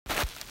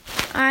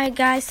Alright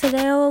guys,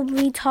 today we'll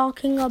be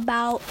talking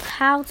about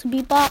how to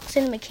beatbox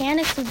and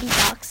mechanics of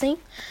beatboxing.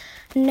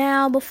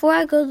 Now, before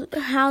I go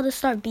how to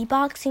start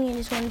beatboxing, I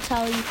just want to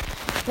tell you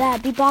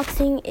that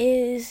beatboxing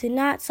is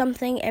not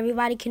something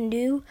everybody can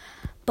do,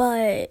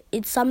 but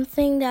it's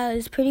something that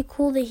is pretty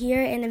cool to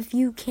hear. And if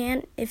you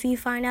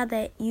find out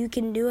that you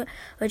can do it,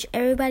 which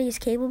everybody is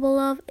capable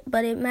of,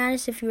 but it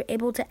matters if you're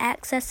able to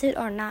access it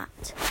or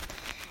not.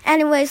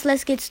 Anyways,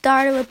 let's get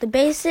started with the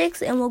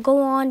basics, and we'll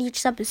go on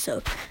each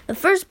episode. The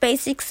first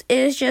basics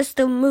is just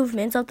the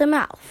movements of the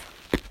mouth.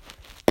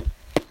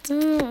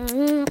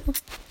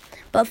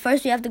 But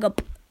first, we have to go.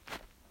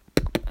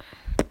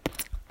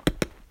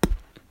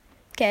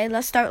 Okay,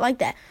 let's start like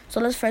that. So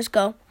let's first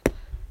go.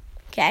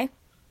 Okay.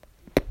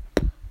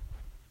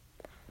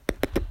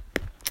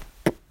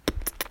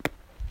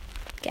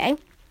 Okay.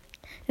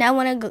 Now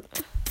when I go.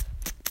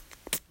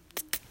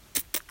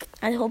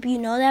 I hope you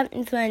know that.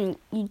 And when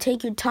you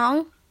take your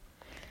tongue,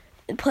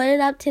 put it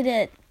up to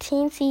the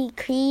teensy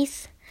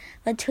crease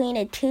between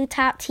the two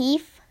top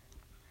teeth.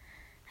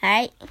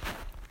 Alright?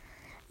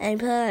 And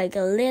put like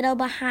a little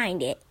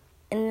behind it.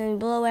 And then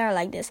blow air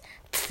like this.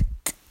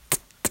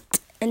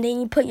 And then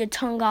you put your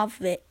tongue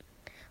off of it.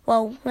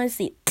 Well, let's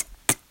see.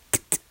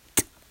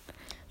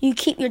 You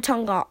keep your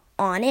tongue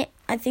on it.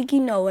 I think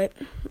you know it.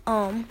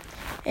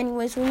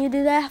 Anyways, when you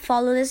do that,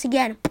 follow this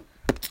again.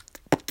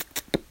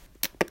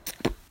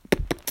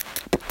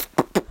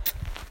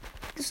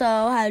 So,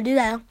 how to do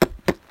that?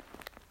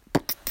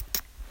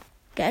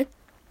 Okay.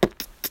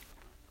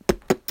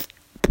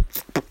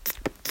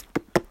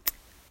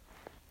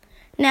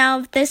 Now,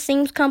 if this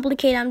seems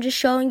complicated, I'm just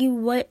showing you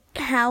what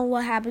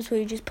happens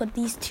when you just put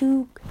these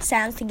two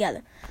sounds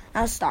together.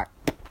 I'll start.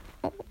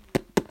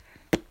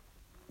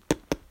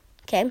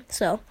 Okay,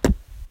 so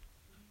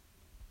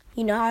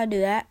you know how to do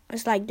that.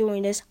 It's like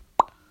doing this,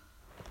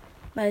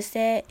 but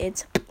instead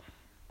it's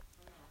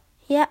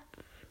yep.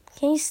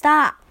 Can you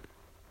stop?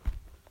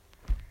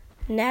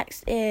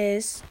 Next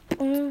is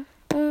and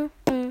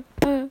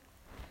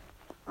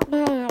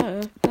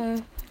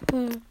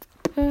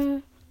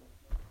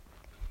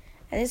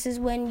this is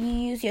when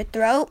you use your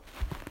throat.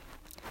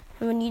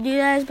 And when you do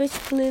that, it's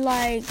basically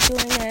like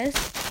doing this.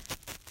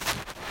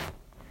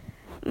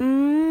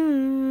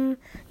 You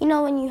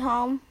know when you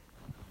hum?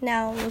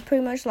 Now, it's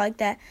pretty much like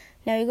that.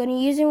 Now, you're going to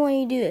use it when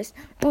you do this.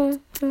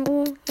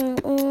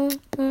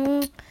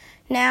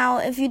 Now,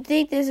 if you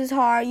think this is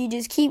hard, you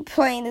just keep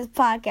playing this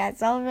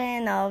podcast over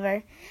and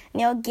over.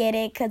 And you'll get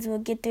it because we'll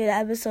get through the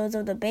episodes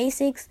of the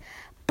basics.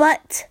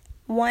 But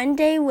one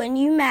day when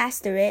you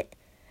master it,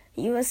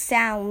 you will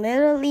sound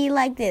literally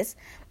like this.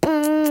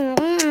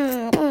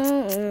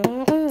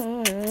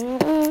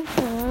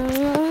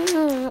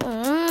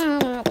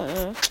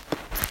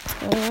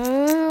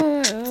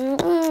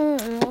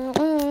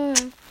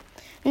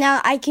 Now,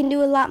 I can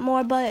do a lot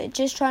more, but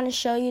just trying to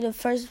show you the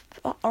first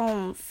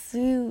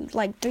few,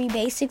 like 3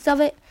 basics of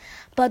it.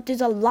 But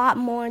there's a lot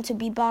more into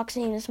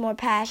beatboxing. There's more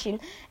passion.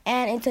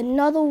 And it's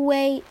another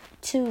way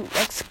to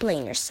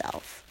explain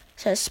yourself,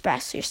 to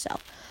express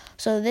yourself.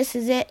 So this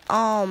is it.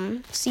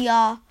 See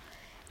y'all,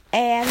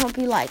 and hope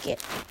you like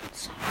it.